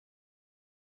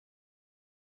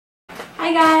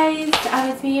Hi guys,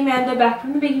 it's me Amanda back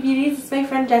from the Big Beauties. It's my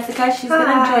friend Jessica. She's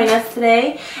gonna join us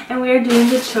today, and we are doing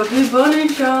the Chubby Bunny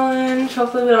challenge.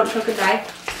 Hopefully we don't choke and die,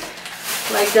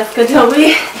 like Jessica told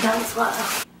me. That's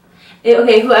what.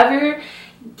 Okay, whoever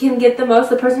can get the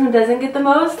most, the person who doesn't get the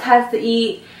most has to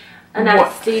eat a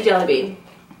nasty jelly bean.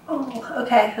 Oh,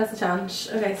 okay. That's the challenge.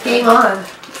 Okay, so game on.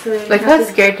 So like how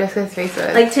scared Jessica's face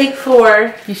was. Like take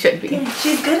 4. You should be. Yeah,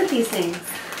 she's good at these things.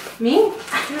 Me?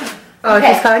 Yeah. Oh,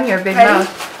 okay. she's calling your big Ready?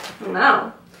 mouth.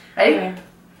 No. Ready? Okay.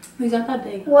 Who's not that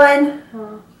big? 1.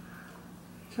 Oh.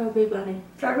 Chubby Bunny.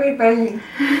 Strawberry bunny.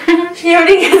 She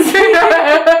already gets it.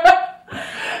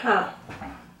 Huh.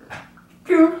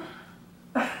 2.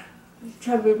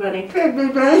 Chubby Bunny. Chubby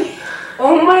bunny.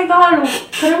 Oh my god.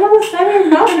 Put him on the center of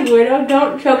mouth, Guido.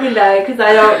 Don't choke and die because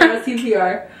I don't know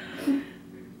CPR.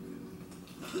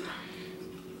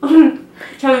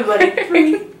 Chubby Bunny.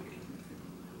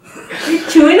 Are you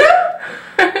chewing them?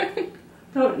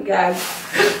 Don't gag.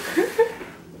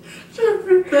 She's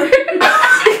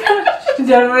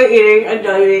definitely eating a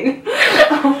jelly bean.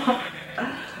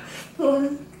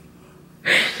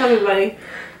 Chubby Bunny.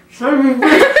 Chubby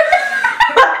bunny.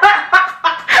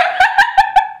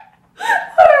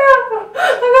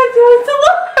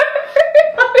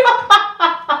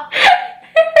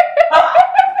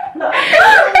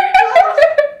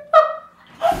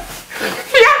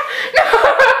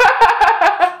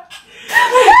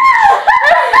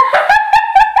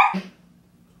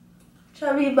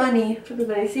 Chubby bunny. Chubby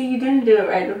Bunny. See, you didn't do it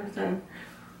right the first time.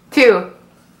 2.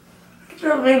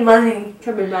 Chubby bunny.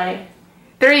 Chubby Bunny.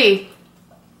 3.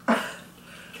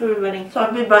 Chubby Bunny.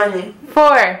 Chubby bunny.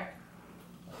 4.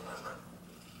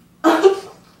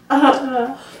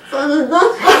 Chubby bunny.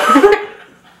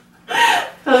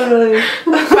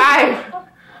 5.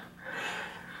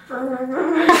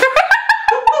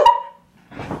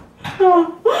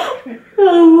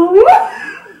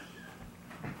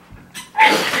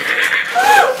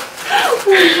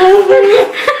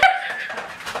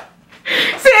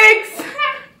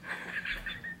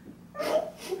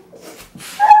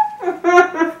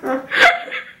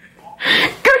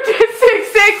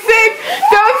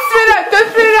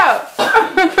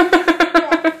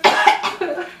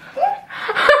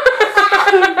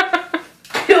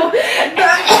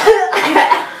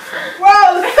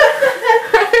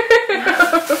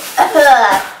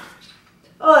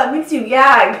 Oh, that makes you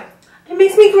gag. It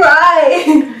makes me cry.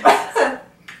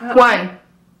 1.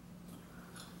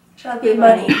 Chubby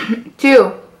bunny.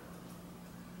 2.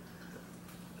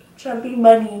 Chubby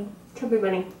bunny. Chubby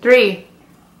Bunny. 3.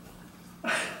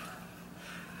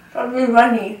 Chubby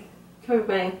bunny. Chubby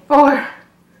Bunny. 4.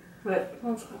 Wait,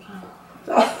 let's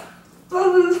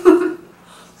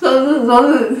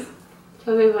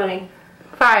Chubby Bunny.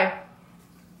 5.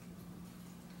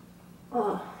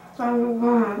 Oh. Chubby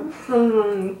bunny.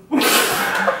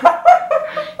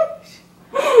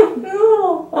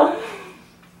 No.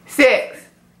 6.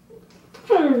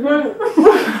 7.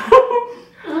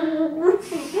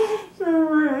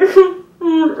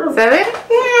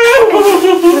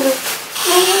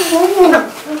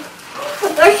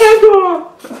 I can't go.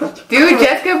 Dude,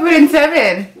 Jessica put in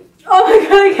 7. Oh my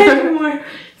god, I can't do more.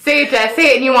 Say it, Jess.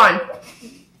 Say it and you won.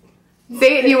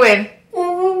 Say it and you win.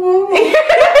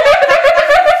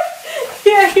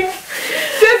 Yeah.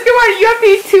 Jess, come on. You have to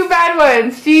eat 2 bad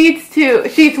ones. She eats 2.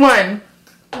 She eats 1.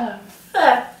 I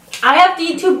have to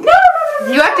eat 2. No.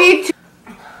 You have to eat 2.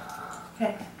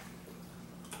 Okay.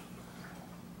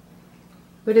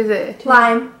 What is it?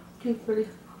 Lime. 240.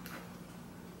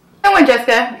 That one,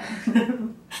 Jessica.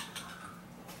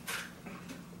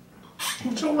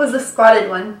 Which one was the spotted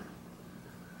one?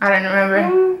 I don't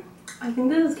remember. I think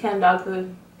this is canned dog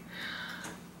food.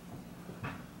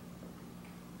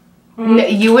 No,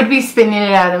 you would be spinning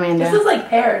it out, Amanda. This is like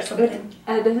pear or something.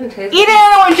 It doesn't taste Eat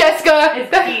another one, Jessica. It's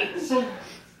peach.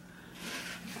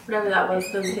 Whatever that was,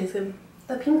 doesn't taste good.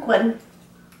 The pink one.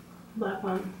 Black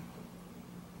one.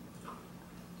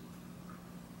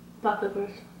 Black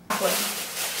licorice.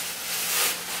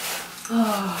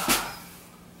 Oh.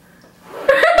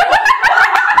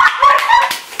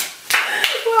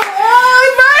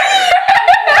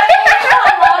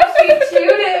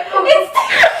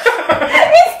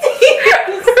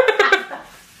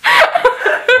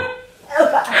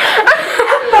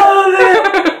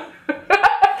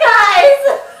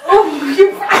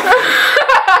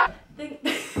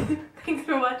 Thanks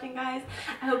for watching, guys.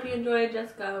 I hope you enjoyed.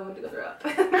 Jessica, I went to go throw up.